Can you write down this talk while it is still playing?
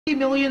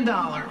million.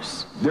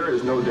 There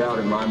is no doubt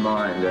in my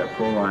mind that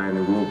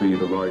Proline will be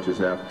the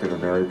largest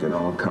African-American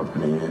owned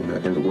company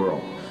in the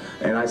world.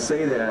 And I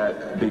say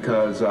that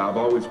because I've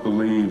always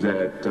believed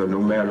that no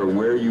matter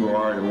where you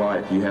are in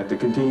life, you have to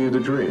continue to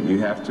dream. You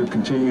have to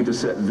continue to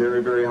set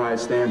very, very high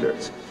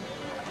standards.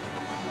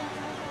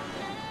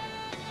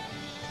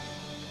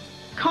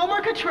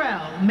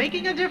 Cottrell,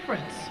 making a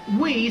difference.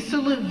 We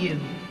salute you.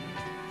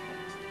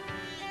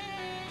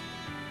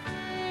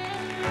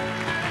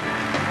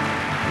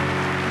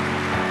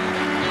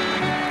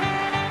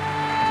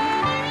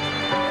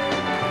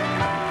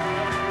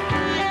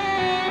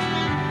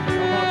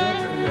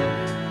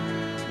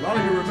 A lot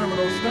of you remember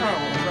those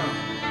styles, huh?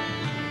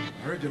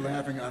 I heard you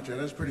laughing out there.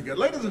 That's pretty good.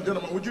 Ladies and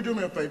gentlemen, would you do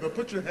me a favor?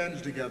 Put your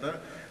hands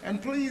together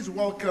and please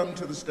welcome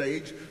to the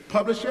stage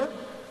publisher,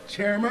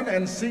 chairman,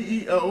 and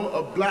CEO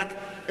of Black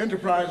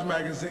Enterprise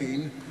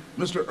Magazine,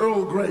 Mr.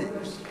 Earl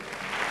Graves.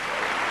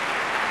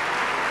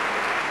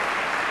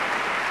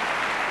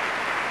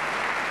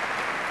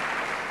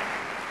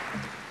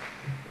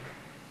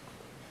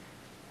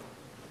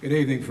 Good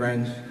evening,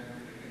 friends.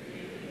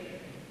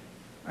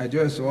 I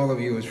address all of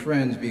you as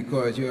friends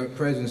because your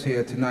presence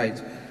here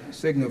tonight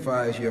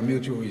signifies your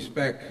mutual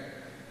respect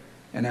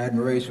and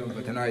admiration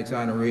for tonight's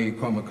honoree,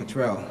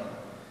 Cottrell,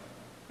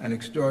 an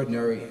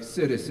extraordinary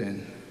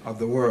citizen of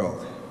the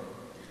world.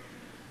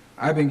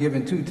 I've been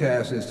given two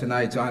tasks as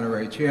tonight's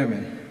honorary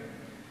chairman.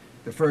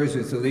 The first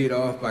is to lead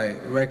off by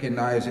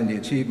recognizing the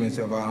achievements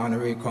of our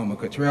honoree,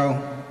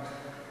 Cottrell.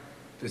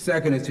 The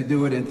second is to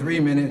do it in 3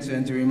 minutes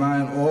and to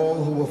remind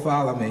all who will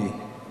follow me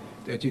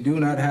that you do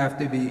not have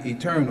to be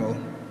eternal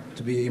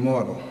to be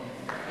immortal.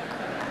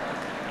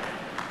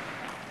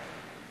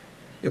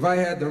 If I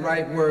had the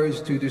right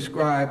words to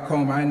describe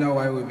Comer, I know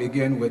I would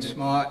begin with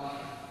smart,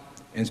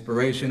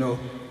 inspirational,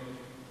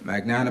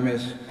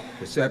 magnanimous,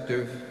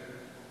 perceptive,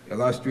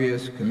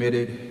 illustrious,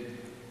 committed,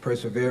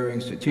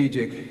 persevering,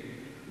 strategic,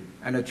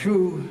 and a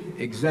true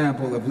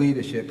example of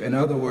leadership. In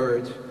other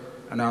words,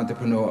 an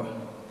entrepreneur.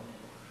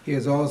 He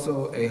is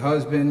also a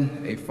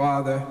husband, a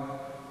father,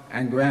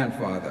 and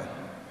grandfather,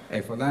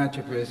 a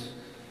philanthropist,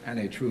 and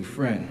a true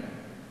friend.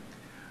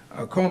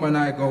 Comer and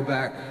I go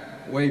back,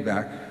 way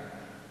back,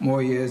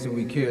 more years than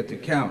we care to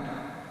count.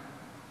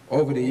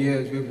 Over the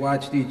years, we've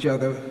watched each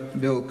other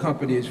build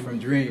companies from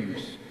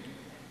dreams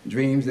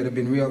that have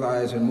been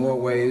realized in more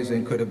ways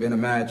than could have been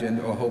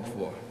imagined or hoped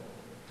for.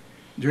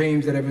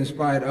 Dreams that have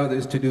inspired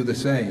others to do the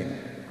same,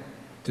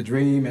 to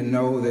dream and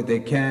know that they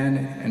can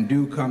and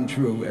do come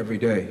true every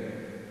day.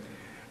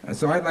 And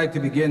so I'd like to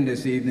begin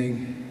this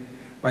evening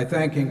by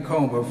thanking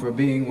Comer for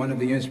being one of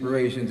the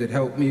inspirations that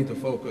helped me to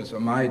focus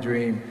on my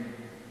dream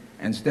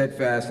and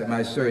steadfast in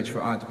my search for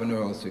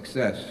entrepreneurial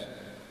success.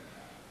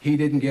 He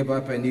didn't give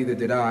up and neither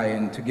did I,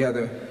 and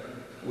together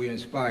we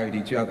inspired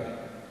each other.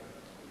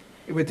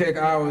 It would take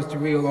hours to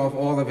reel off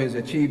all of his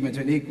achievements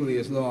and equally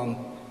as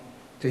long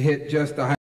to hit just the